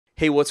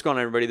Hey, what's going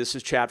on, everybody? This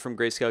is Chad from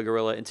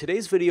Greyscalegorilla. In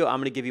today's video, I'm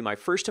going to give you my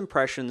first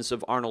impressions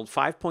of Arnold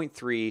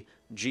 5.3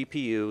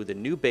 GPU, the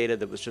new beta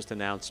that was just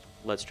announced.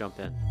 Let's jump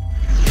in.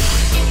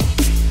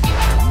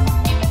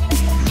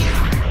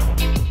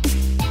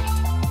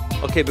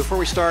 Okay, before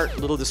we start,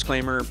 little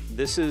disclaimer,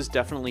 this is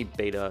definitely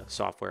beta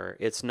software.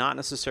 It's not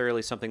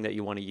necessarily something that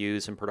you want to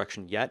use in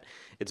production yet.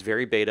 It's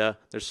very beta.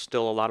 There's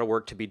still a lot of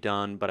work to be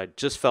done, but I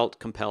just felt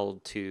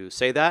compelled to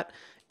say that.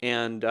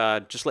 And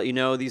just let you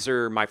know, these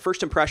are my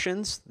first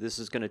impressions. This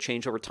is going to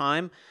change over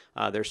time.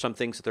 There's some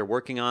things that they're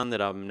working on that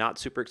I'm not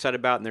super excited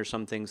about, and there's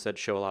some things that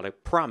show a lot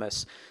of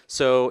promise.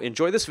 So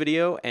enjoy this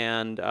video,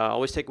 and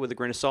always take it with a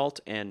grain of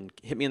salt, and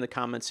hit me in the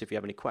comments if you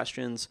have any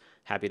questions.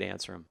 Happy to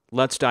answer them.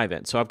 Let's dive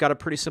in. So I've got a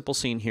pretty simple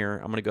scene here.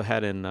 I'm going to go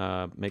ahead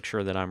and make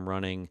sure that I'm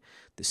running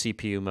the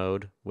CPU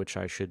mode, which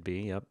I should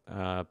be. Yep,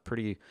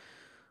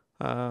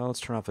 let's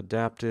turn off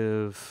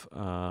adaptive,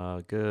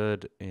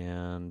 good,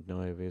 and no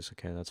AVs,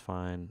 okay, that's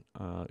fine.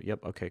 Yep,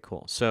 okay,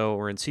 cool. So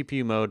we're in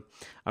CPU mode.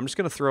 I'm just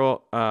going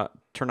to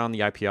turn on the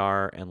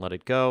IPR and let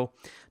it go.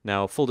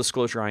 Now, full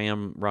disclosure, I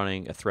am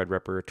running a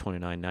Threadripper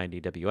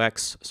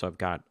 2990WX, so I've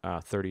got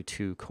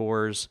 32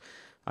 cores.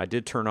 I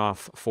did turn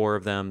off 4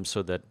 of them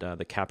so that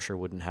the capture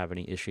wouldn't have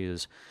any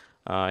issues.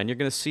 And you're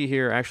going to see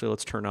here, actually,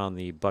 let's turn on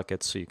the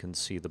buckets so you can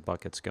see the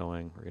buckets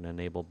going. We're going to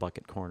enable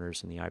bucket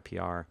corners in the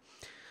IPR.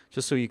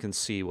 Just so you can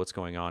see what's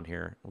going on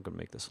here. I'm going to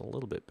make this a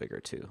little bit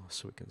bigger too,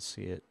 so we can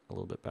see it a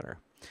little bit better.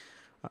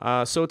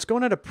 So it's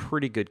going at a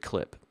pretty good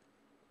clip.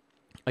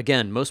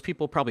 Again, most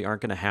people probably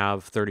aren't going to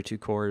have 32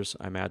 cores.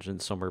 I imagine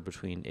somewhere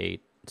between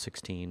 8,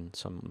 16,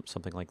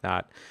 something like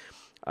that.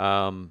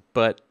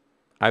 But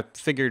I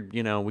figured,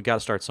 you know, we got to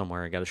start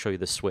somewhere. I got to show you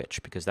the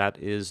switch, because that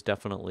is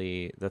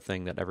definitely the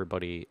thing that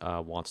everybody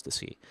wants to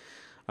see.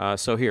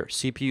 So here,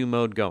 CPU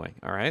mode going.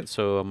 All right,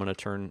 so I'm going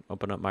to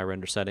open up my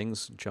render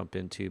settings, jump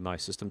into my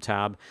system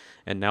tab,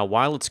 and now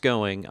while it's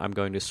going, I'm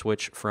going to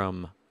switch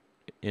from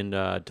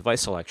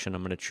device selection.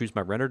 I'm going to choose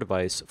my render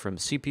device from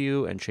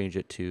CPU and change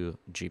it to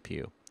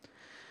GPU.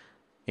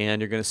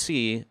 And you're going to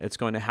see it's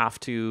going to have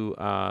to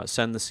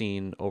send the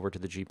scene over to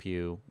the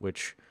GPU,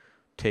 which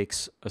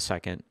takes a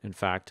second. In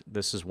fact,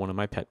 this is one of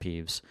my pet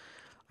peeves.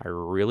 I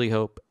really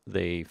hope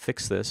they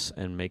fix this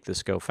and make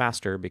this go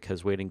faster,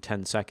 because waiting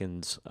 10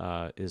 seconds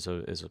is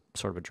a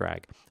sort of a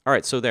drag. All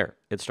right, so there,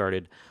 it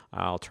started.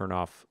 I'll turn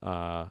off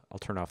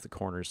the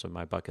corners of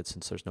my bucket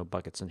since there's no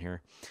buckets in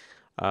here.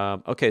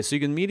 Okay, so you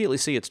can immediately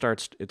see it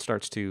starts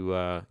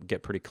to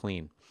get pretty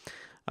clean.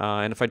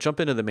 And if I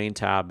jump into the main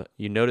tab,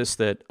 you notice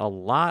that a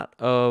lot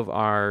of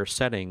our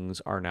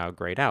settings are now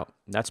grayed out.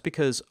 That's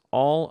because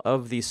all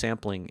of the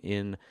sampling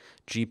in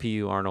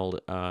GPU Arnold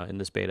in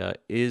this beta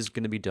is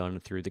going to be done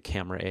through the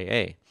camera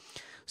AA.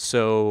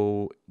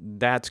 So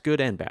that's good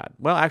and bad.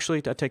 Well,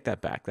 actually, I take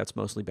that back. That's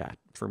mostly bad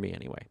for me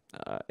anyway.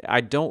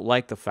 I don't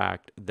like the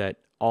fact that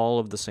all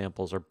of the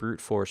samples are brute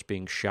force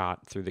being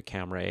shot through the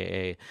camera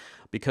AA,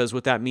 because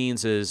what that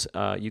means is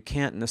you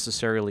can't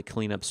necessarily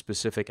clean up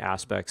specific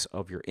aspects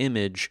of your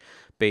image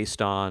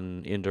based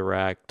on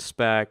indirect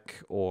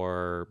spec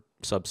or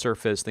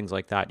subsurface, things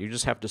like that. You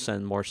just have to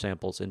send more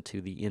samples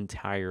into the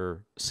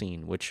entire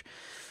scene, which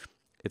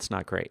it's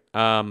not great.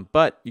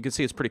 But you can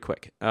see it's pretty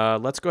quick.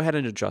 Let's go ahead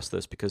and adjust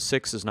this, because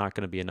 6 is not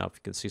going to be enough.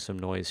 You can see some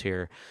noise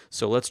here.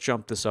 So let's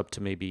jump this up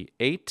to maybe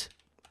 8.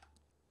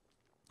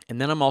 And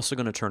then I'm also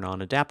going to turn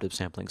on adaptive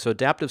sampling. So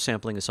adaptive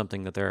sampling is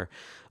something that they're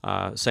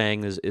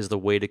saying is the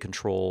way to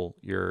control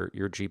your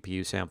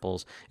GPU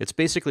samples. It's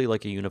basically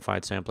like a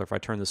unified sampler. If I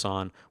turn this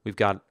on, we've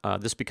got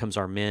this becomes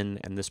our min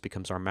and this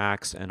becomes our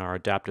max, and our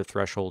adaptive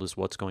threshold is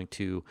what's going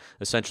to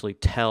essentially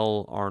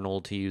tell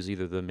Arnold to use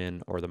either the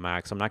min or the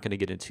max. I'm not going to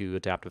get into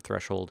adaptive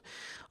threshold,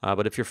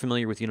 but if you're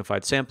familiar with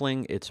unified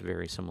sampling, it's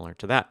very similar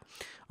to that.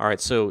 All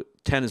right, so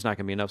 10 is not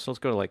going to be enough, so let's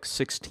go to like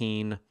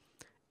 16.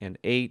 And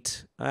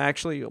 8.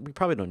 Actually, we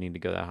probably don't need to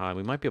go that high.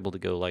 We might be able to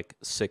go like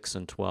 6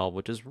 and 12,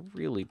 which is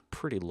really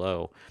pretty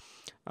low.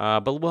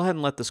 But we'll go ahead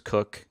and let this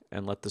cook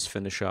and let this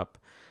finish up.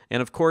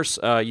 And of course,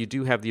 you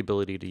do have the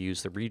ability to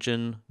use the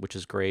region, which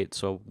is great.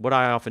 So what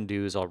I often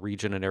do is I'll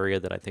region an area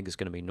that I think is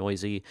going to be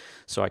noisy,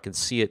 so I can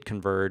see it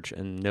converge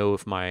and know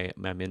if my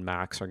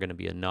min-max are going to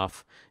be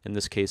enough. In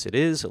this case, it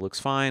is. It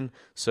looks fine.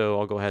 So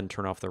I'll go ahead and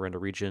turn off the render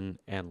region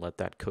and let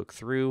that cook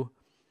through.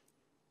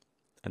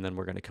 And then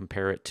we're going to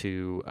compare it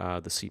to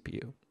the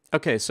CPU.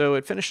 Okay, so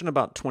it finished in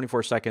about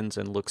 24 seconds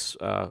and looks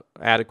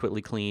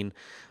adequately clean.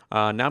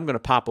 Now I'm going to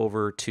pop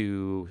over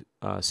to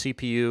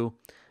CPU,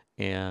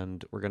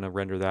 and we're going to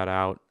render that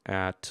out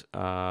at,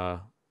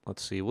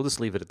 let's see, we'll just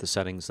leave it at the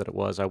settings that it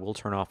was. I will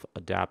turn off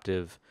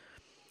adaptive.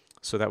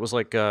 So that was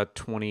like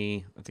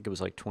 20, I think it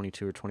was like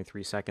 22 or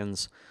 23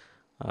 seconds.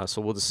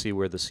 So we'll just see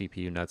where the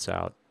CPU nets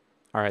out.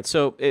 All right,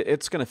 so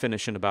it's going to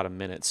finish in about a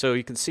minute. So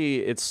you can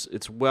see it's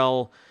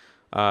well...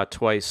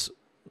 twice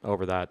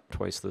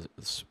the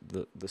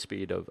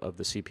speed of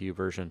the CPU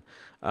version.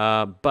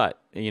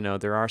 But you know,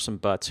 there are some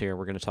buts here.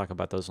 We're going to talk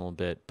about those in a little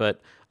bit.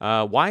 But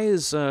why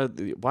is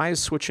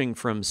switching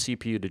from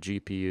CPU to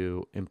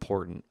GPU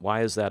important?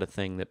 Why is that a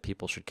thing that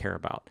people should care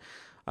about?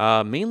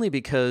 Mainly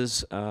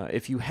because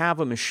if you have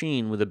a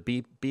machine with a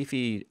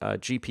beefy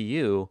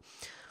GPU,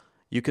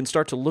 you can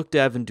start to look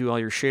dev and do all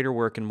your shader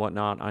work and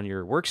whatnot on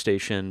your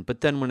workstation,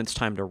 but then when it's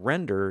time to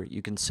render,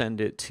 you can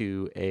send it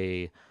to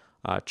a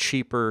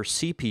cheaper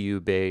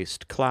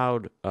CPU-based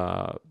cloud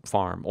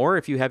farm. Or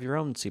if you have your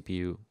own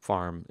CPU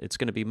farm, it's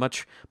going to be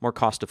much more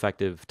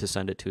cost-effective to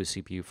send it to a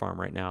CPU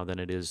farm right now than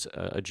it is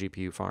a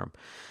GPU farm.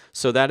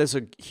 So that is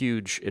a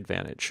huge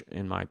advantage,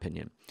 in my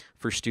opinion,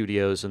 for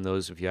studios and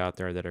those of you out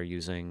there that are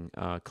using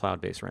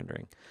cloud-based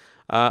rendering.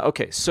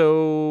 Okay,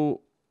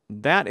 so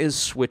that is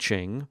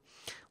switching.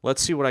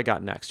 Let's see what I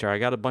got next here. I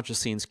got a bunch of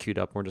scenes queued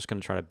up. We're just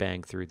going to try to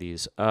bang through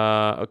these.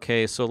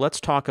 Okay, so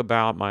let's talk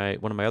about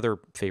one of my other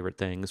favorite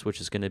things, which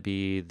is going to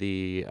be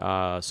the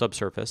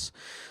subsurface.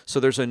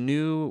 So there's a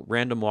new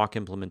random walk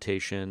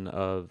implementation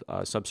of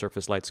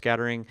subsurface light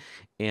scattering,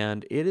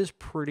 and it is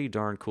pretty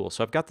darn cool.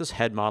 So I've got this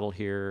head model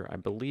here. I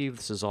believe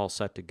this is all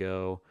set to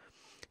go.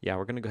 Yeah,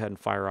 we're going to go ahead and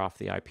fire off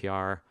the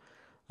IPR.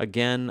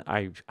 Again,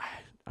 I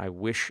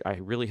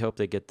really hope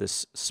they get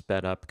this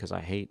sped up, because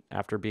I hate,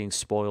 after being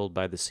spoiled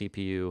by the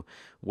CPU,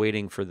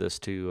 waiting for this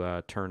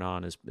to turn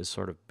on is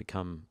sort of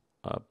become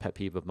a pet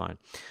peeve of mine.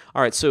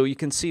 All right, so you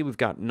can see we've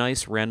got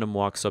nice random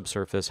walk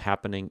subsurface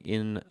happening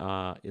in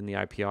the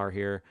IPR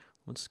here.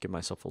 Let's give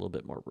myself a little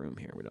bit more room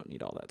here. We don't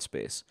need all that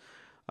space.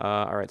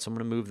 All right, so I'm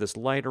going to move this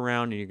light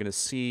around, and you're going to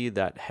see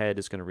that head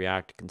is going to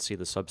react. You can see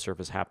the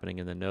subsurface happening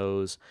in the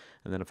nose,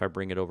 and then if I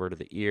bring it over to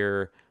the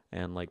ear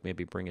and like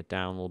maybe bring it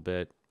down a little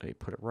bit, maybe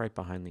put it right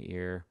behind the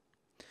ear,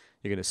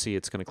 you're going to see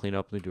it's going to clean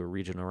up and do a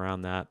region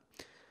around that.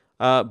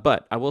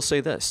 But I will say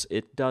this,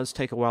 it does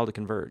take a while to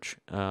converge.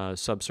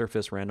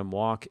 Subsurface random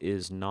walk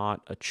is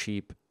not a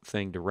cheap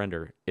thing to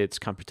render. It's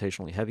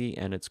computationally heavy,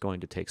 and it's going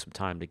to take some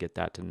time to get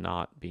that to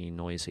not be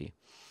noisy.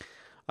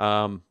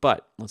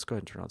 But let's go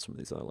ahead and turn on some of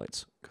these other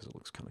lights, because it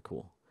looks kind of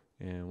cool.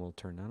 And we'll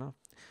turn that off.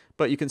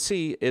 But you can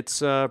see it's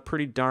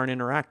pretty darn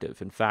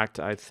interactive. In fact,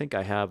 I think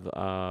I have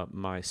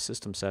my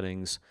system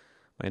settings,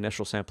 my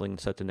initial sampling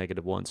set to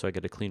 -1, so I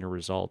get a cleaner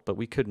result. But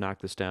we could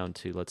knock this down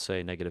to, let's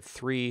say,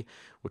 -3,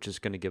 which is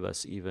going to give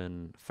us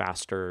even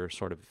faster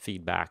sort of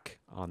feedback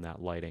on that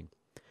lighting.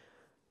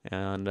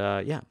 And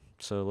yeah,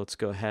 so let's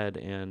go ahead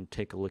and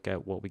take a look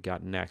at what we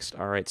got next.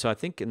 All right, so I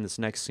think in this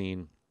next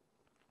scene,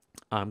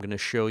 I'm going to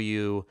show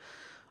you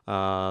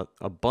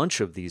a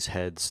bunch of these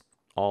heads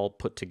all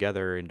put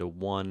together into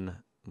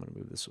one. I'm going to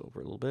move this over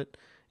a little bit,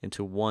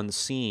 into one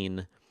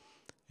scene.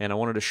 And I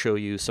wanted to show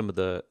you some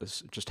of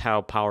just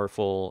how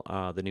powerful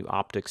the new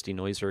optics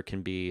denoiser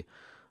can be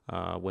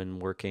when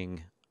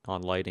working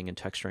on lighting and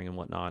texturing and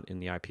whatnot in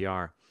the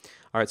IPR.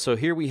 All right, so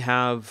here we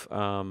have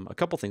a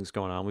couple things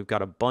going on. We've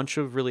got a bunch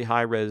of really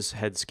high-res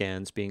head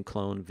scans being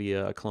cloned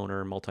via a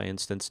cloner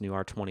multi-instance, new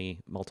R20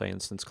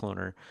 multi-instance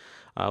cloner.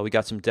 We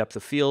got some depth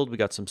of field, we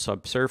got some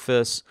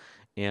subsurface,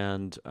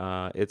 and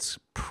it's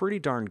pretty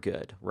darn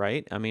good,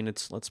 right? I mean,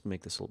 let's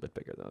make this a little bit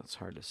bigger, though. It's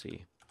hard to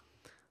see.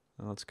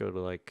 Let's go to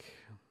like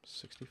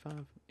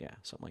 65? Yeah,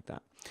 something like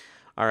that.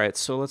 All right,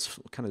 so let's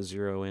kind of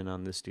zero in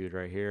on this dude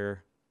right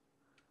here,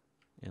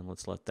 and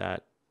let's let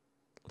that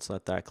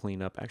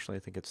clean up. Actually, I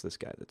think it's this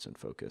guy that's in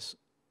focus.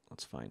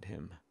 Let's find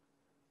him.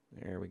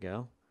 There we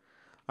go.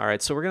 All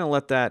right, so we're going to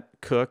let that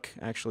cook.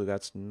 Actually,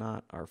 that's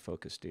not our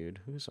focus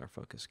dude. Who's our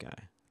focus guy?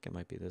 I think it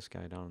might be this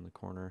guy down in the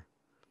corner.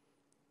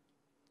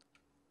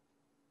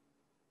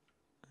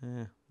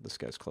 This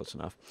guy's close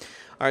enough.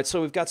 All right,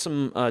 so we've got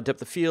some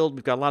depth of field.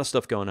 We've got a lot of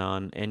stuff going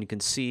on, and you can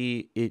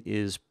see it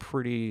is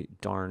pretty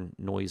darn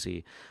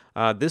noisy.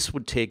 This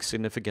would take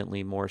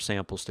significantly more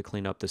samples to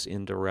clean up this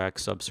indirect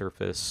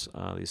subsurface,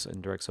 these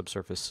indirect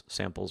subsurface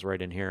samples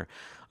right in here.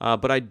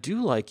 But I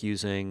do like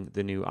using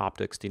the new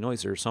optics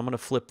denoiser, so I'm going to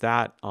flip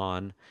that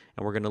on,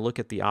 and we're going to look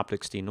at the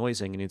optics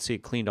denoising, and you can see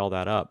it cleaned all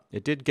that up.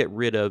 It did get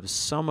rid of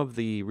some of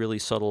the really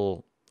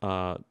subtle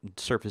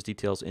surface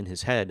details in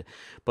his head,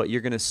 but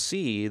you're going to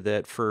see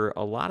that for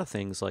a lot of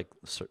things, like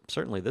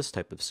certainly this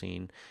type of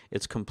scene,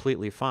 it's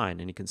completely fine,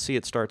 and you can see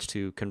it starts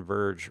to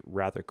converge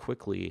rather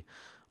quickly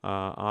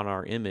on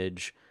our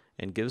image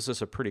and gives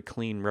us a pretty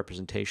clean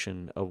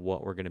representation of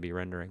what we're going to be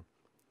rendering.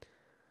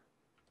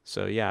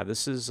 So yeah,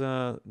 this is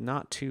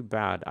not too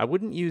bad. I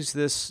wouldn't use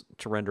this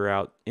to render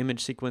out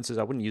image sequences.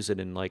 I wouldn't use it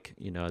in, like,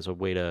 you know, as a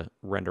way to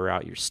render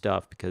out your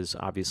stuff, because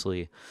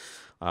obviously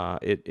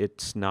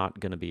it's not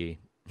going to be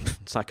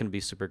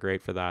super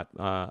great for that.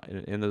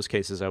 In those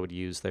cases, I would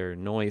use their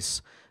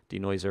noise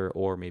denoiser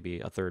or maybe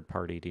a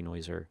third-party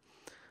denoiser.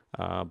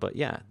 But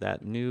yeah, the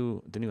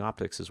new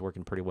optics is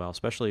working pretty well,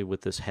 especially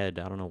with this head.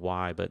 I don't know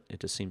why, but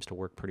it just seems to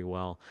work pretty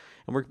well.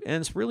 And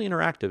it's really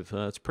interactive.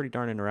 It's pretty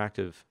darn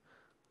interactive.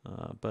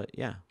 But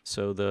yeah,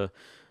 so the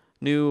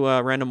new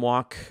random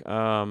walk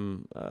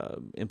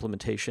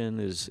implementation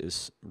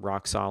is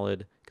rock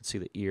solid. You can see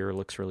the ear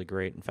looks really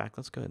great. In fact,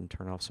 let's go ahead and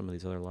turn off some of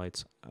these other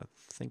lights. I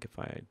think if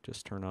I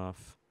just turn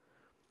off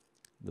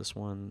this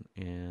one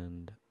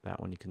and that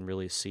one, you can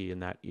really see in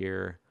that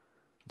ear.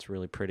 It's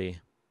really pretty.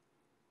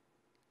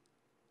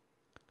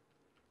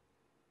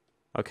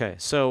 Okay,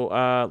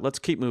 so let's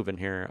keep moving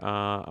here.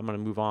 I'm gonna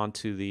move on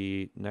to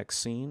the next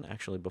scene.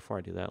 Actually, before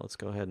I do that, let's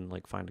go ahead and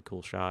like find a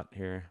cool shot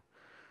here.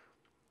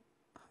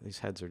 These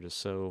heads are just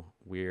so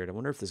weird. I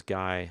wonder if this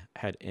guy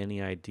had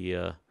any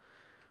idea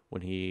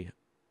when he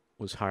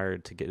was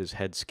hired to get his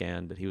head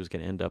scanned that he was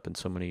going to end up in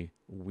so many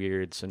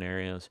weird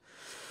scenarios.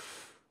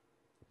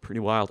 Pretty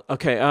wild.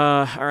 Okay,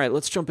 all right,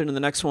 let's jump into the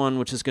next one,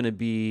 which is going to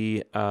be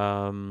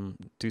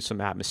do some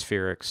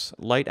atmospherics.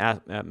 Light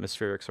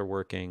atmospherics are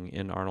working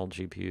in Arnold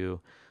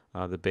GPU,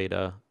 the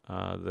beta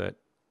that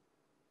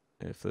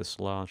if this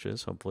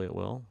launches, hopefully it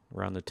will,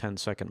 around the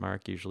 10-second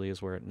mark usually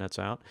is where it nets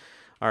out.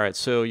 All right,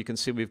 so you can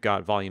see we've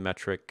got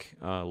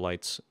volumetric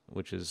lights,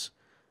 which is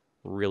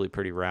really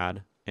pretty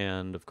rad.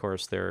 And of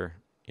course, they're,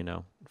 you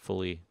know,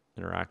 fully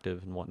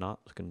interactive and whatnot.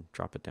 We can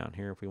drop it down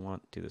here if we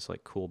want. Do this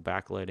like cool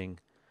backlighting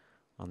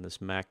on this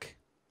mech.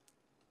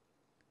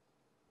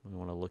 We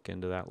want to look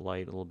into that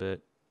light a little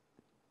bit.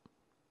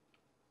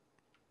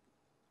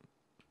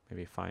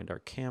 Maybe find our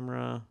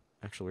camera.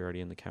 Actually, we're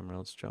already in the camera.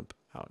 Let's jump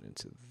out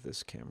into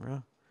this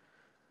camera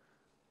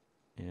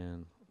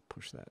and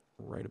push that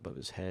right above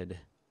his head.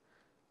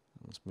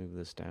 Let's move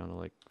this down to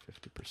like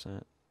 50%.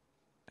 There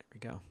we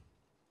go.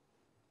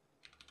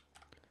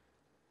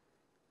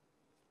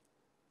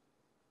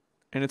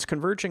 And it's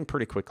converging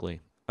pretty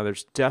quickly.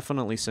 There's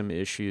definitely some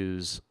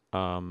issues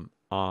on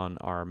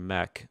our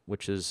mech,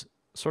 which is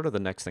sort of the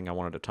next thing I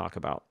wanted to talk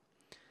about.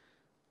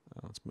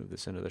 Let's move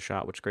this into the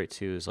shot. What's great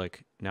too is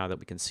like now that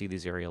we can see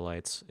these area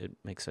lights, it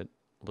makes it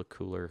look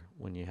cooler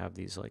when you have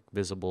these like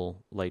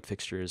visible light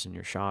fixtures in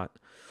your shot.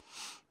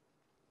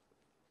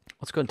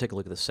 Let's go ahead and take a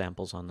look at the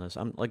samples on this.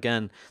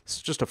 Again, this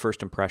is just a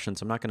first impression,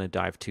 so I'm not going to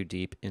dive too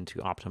deep into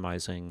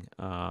optimizing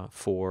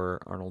for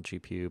Arnold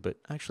GPU, but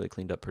actually it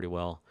cleaned up pretty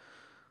well.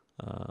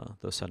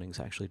 Those settings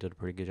actually did a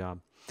pretty good job.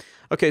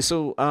 Okay,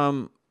 so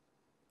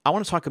I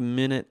want to talk a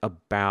minute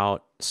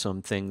about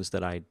some things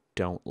that I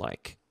don't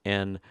like.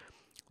 And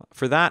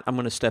for that, I'm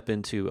going to step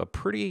into a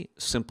pretty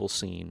simple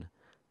scene.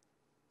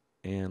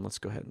 And let's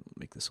go ahead and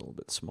make this a little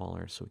bit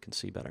smaller so we can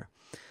see better.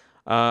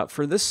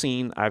 For this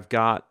scene, I've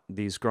got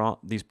these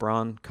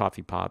Braun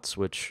coffee pots,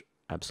 which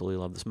I absolutely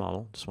love this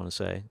model. Just want to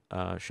say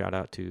shout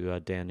out to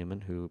Dan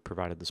Newman, who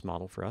provided this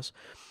model for us.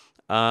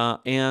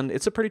 And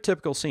it's a pretty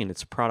typical scene.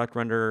 It's a product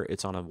render.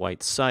 It's on a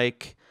white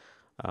cyc.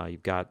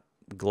 You've got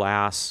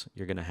glass.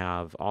 You're going to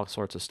have all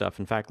sorts of stuff.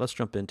 In fact, let's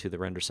jump into the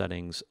render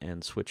settings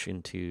and switch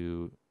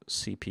into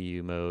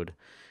CPU mode.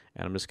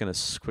 And I'm just going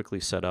to quickly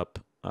set up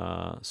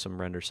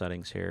some render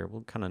settings here.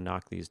 We'll kind of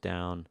knock these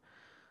down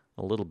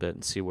a little bit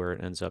and see where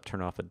it ends up.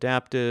 Turn off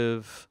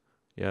adaptive.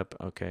 Yep.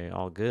 Okay.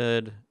 All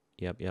good.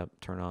 Yep.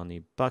 Turn on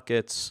the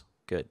buckets.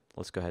 Good.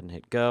 Let's go ahead and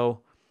hit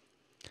go.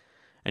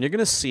 And you're going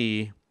to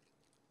see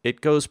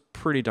it goes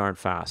pretty darn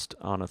fast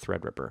on a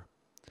Threadripper.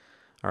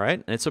 All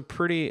right. And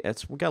we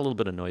got a little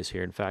bit of noise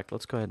here. In fact,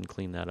 let's go ahead and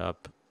clean that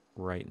up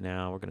right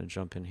now. We're going to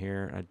jump in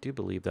here. I do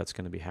believe that's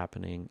going to be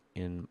happening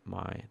in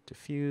my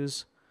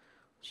diffuse.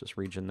 Let's just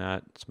region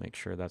that. Let's make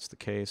sure that's the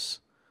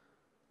case.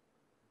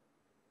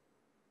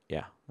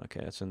 Yeah,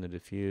 okay, that's in the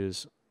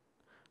diffuse.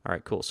 All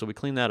right, cool. So we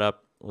clean that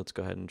up. Let's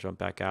go ahead and jump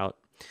back out.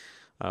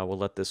 We'll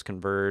let this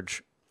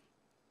converge.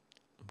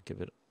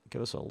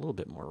 Give us a little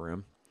bit more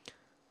room.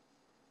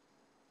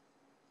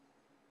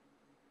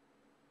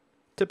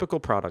 Typical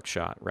product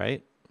shot,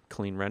 right?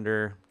 Clean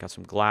render. Got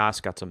some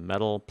glass. Got some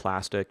metal,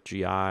 plastic,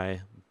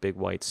 GI, big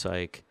white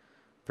cyc.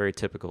 Very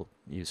typical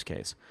use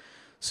case.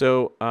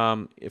 So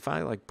if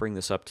I like bring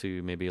this up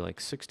to maybe like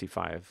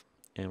 65,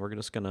 and we're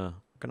just gonna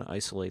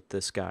isolate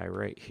this guy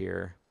right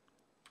here,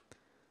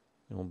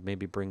 and we'll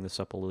maybe bring this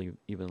up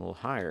even a little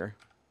higher.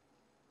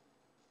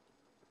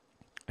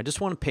 I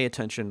just want to pay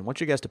attention. I want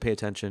you guys to pay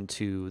attention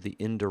to the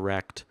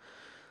indirect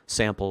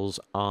samples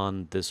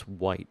on this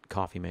white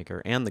coffee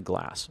maker and the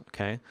glass,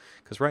 okay?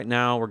 Because right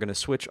now we're going to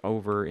switch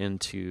over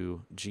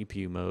into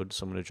GPU mode.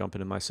 So I'm going to jump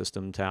into my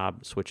system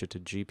tab, switch it to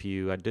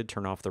GPU. I did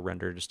turn off the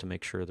render just to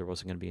make sure there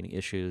wasn't going to be any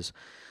issues.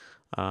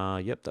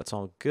 Yep, that's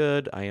all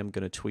good. I am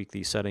going to tweak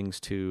these settings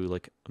to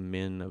like a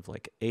min of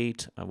like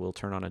 8. I will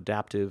turn on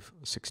adaptive.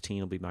 16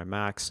 will be my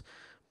max.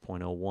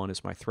 0.01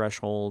 is my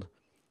threshold.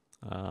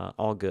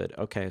 All good.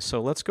 Okay,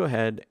 so let's go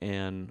ahead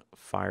and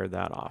fire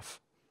that off.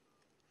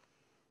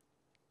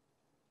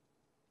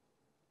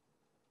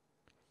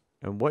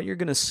 And what you're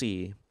going to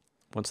see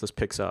once this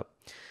picks up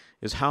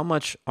is how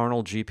much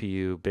Arnold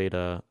GPU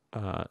beta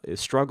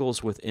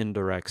struggles with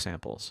indirect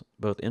samples,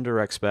 both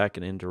indirect spec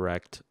and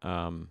indirect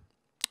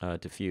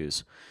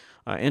diffuse,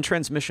 and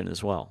transmission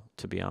as well,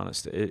 to be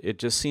honest. It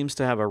just seems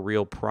to have a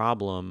real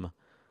problem.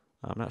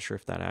 I'm not sure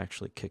if that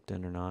actually kicked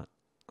in or not.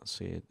 Let's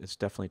see. It's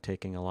definitely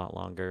taking a lot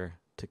longer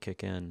to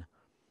kick in.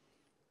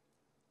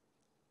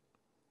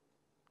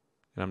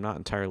 And I'm not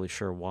entirely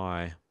sure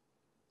why.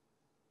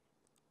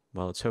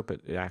 Well, let's hope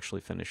it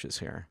actually finishes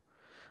here.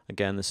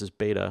 Again, this is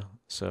beta,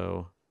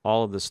 so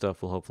all of this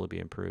stuff will hopefully be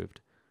improved.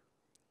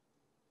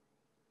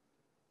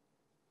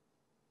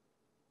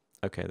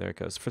 Okay, there it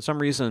goes. For some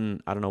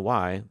reason, I don't know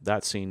why,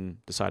 that scene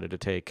decided to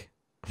take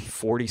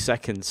 40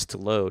 seconds to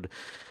load.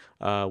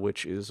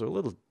 which is a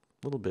little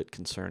bit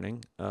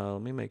concerning.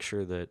 Let me make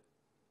sure that,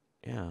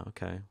 yeah,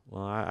 okay.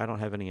 Well, I don't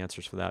have any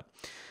answers for that.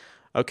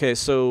 Okay,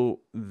 so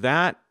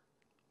that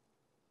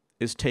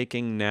is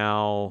taking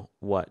now,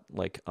 what,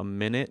 like a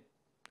minute?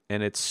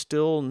 And it's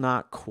still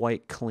not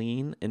quite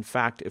clean. In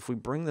fact, if we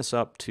bring this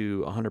up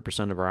to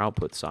 100% of our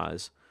output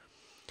size,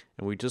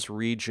 and we just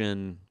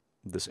region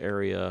this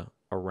area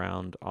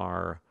around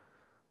our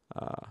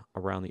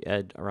around the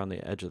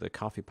edge of the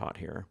coffee pot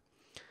here,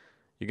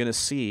 you're going to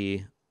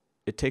see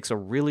it takes a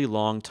really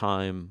long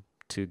time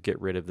to get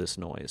rid of this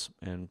noise.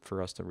 And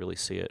for us to really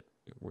see it,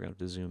 we're going to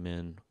have to zoom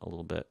in a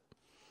little bit.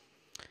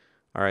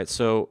 All right,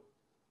 so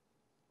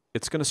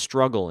it's going to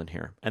struggle in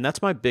here. And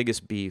that's my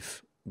biggest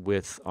beef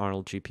with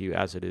Arnold GPU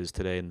as it is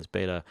today in this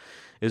beta,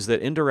 is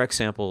that indirect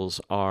samples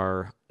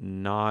are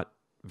not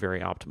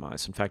very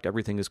optimized. In fact,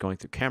 everything is going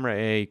through camera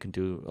A. You can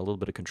do a little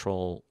bit of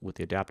control with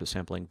the adaptive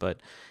sampling, but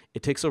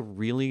it takes a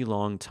really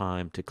long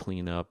time to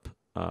clean up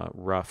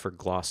rough or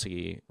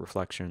glossy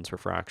reflections,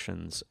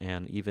 refractions,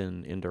 and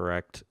even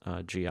indirect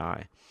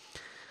GI.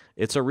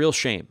 It's a real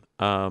shame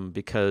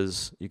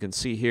because you can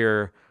see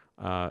here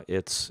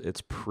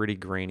it's pretty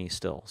grainy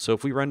still. So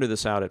if we render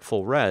this out at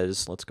full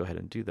res, let's go ahead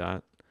and do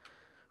that.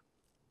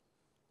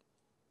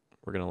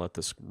 We're going to let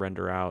this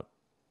render out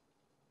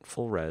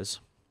full res.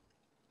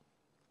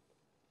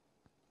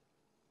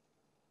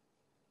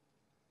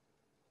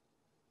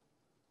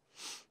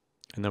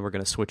 And then we're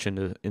going to switch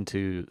into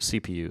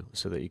CPU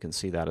so that you can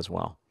see that as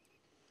well.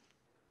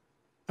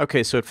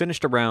 Okay, so it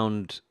finished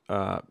around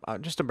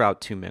just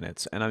about 2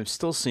 minutes, and I'm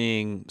still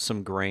seeing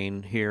some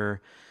grain here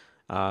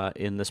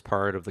in this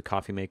part of the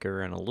coffee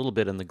maker and a little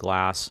bit in the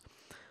glass.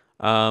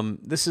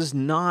 This is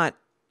not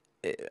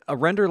a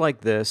render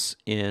like this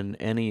in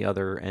any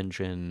other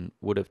engine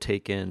would have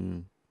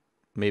taken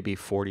maybe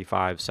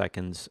 45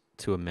 seconds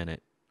to a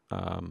minute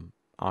on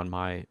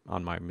my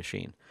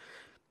machine.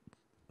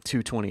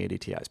 Two 2080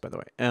 Ti's, by the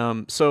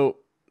way. So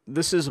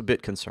this is a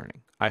bit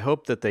concerning. I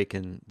hope that they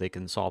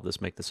can solve this,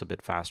 make this a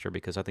bit faster,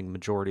 because I think the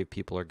majority of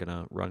people are going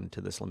to run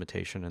into this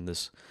limitation and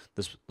this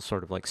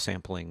sort of like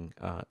sampling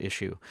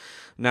issue.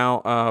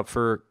 Now,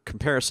 for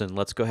comparison,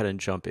 let's go ahead and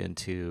jump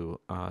into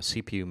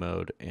CPU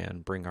mode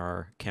and bring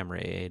our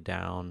camera AA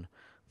down.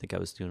 I think I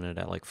was doing it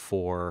at like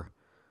 4,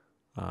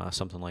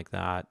 something like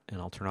that, and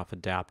I'll turn off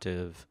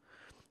adaptive.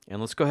 And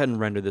let's go ahead and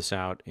render this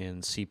out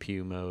in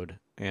CPU mode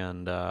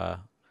and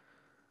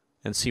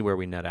see where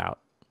we net out.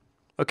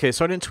 Okay,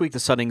 so I didn't tweak the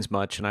settings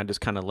much, and I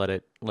just kind of let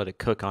it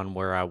cook on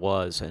where I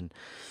was. And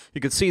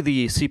you can see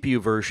the CPU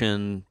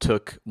version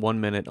took 1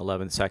 minute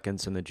 11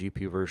 seconds, and the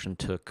GPU version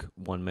took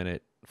 1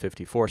 minute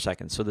 54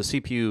 seconds. So the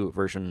CPU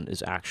version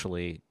is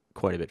actually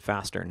quite a bit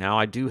faster. Now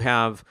I do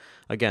have,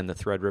 again, the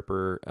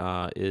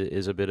Threadripper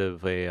is a bit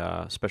of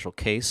a special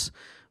case,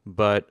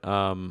 but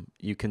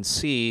you can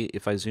see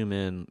if I zoom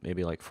in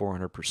maybe like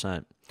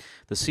 400%,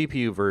 the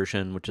CPU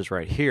version, which is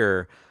right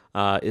here,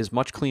 is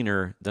much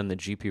cleaner than the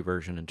GPU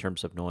version in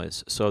terms of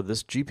noise. So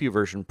this GPU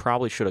version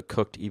probably should have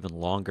cooked even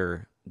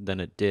longer than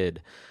it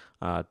did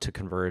to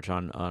converge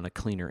on a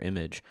cleaner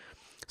image.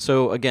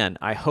 So again,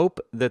 I hope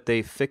that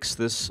they fix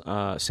this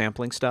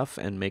sampling stuff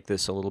and make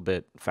this a little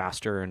bit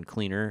faster and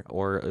cleaner,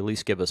 or at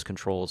least give us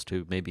controls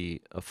to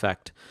maybe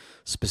affect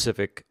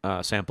specific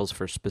samples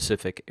for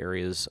specific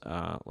areas,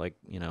 like,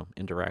 you know,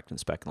 indirect and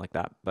spec and like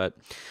that. But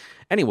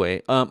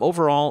anyway,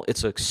 overall,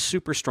 it's a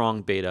super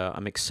strong beta.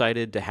 I'm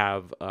excited to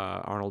have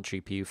Arnold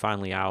GPU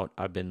finally out.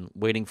 I've been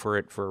waiting for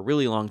it for a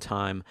really long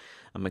time.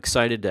 I'm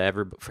excited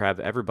to have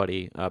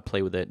everybody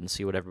play with it and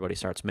see what everybody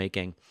starts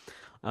making.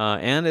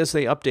 And as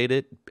they update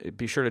it,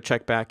 be sure to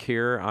check back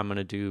here. I'm going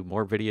to do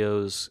more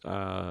videos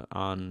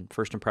on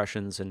first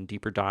impressions and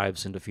deeper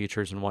dives into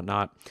features and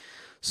whatnot.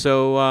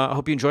 So I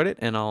hope you enjoyed it,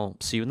 and I'll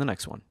see you in the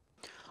next one.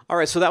 All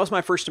right, so that was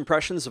my first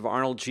impressions of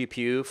Arnold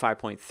GPU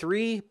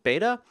 5.3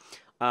 beta.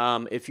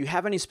 If you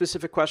have any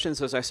specific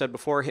questions, as I said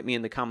before, hit me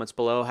in the comments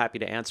below. Happy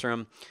to answer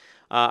them.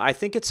 I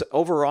think it's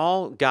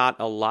overall got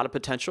a lot of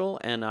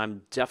potential, and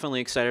I'm definitely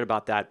excited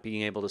about that,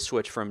 being able to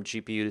switch from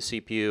GPU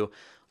to CPU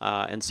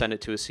and send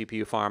it to a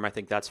CPU farm. I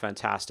think that's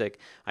fantastic.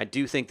 I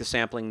do think the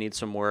sampling needs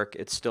some work.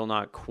 It's still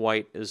not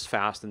quite as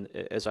fast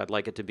as I'd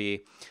like it to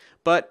be,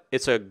 but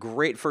it's a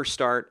great first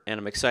start, and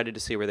I'm excited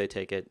to see where they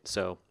take it.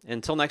 So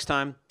until next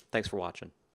time, thanks for watching.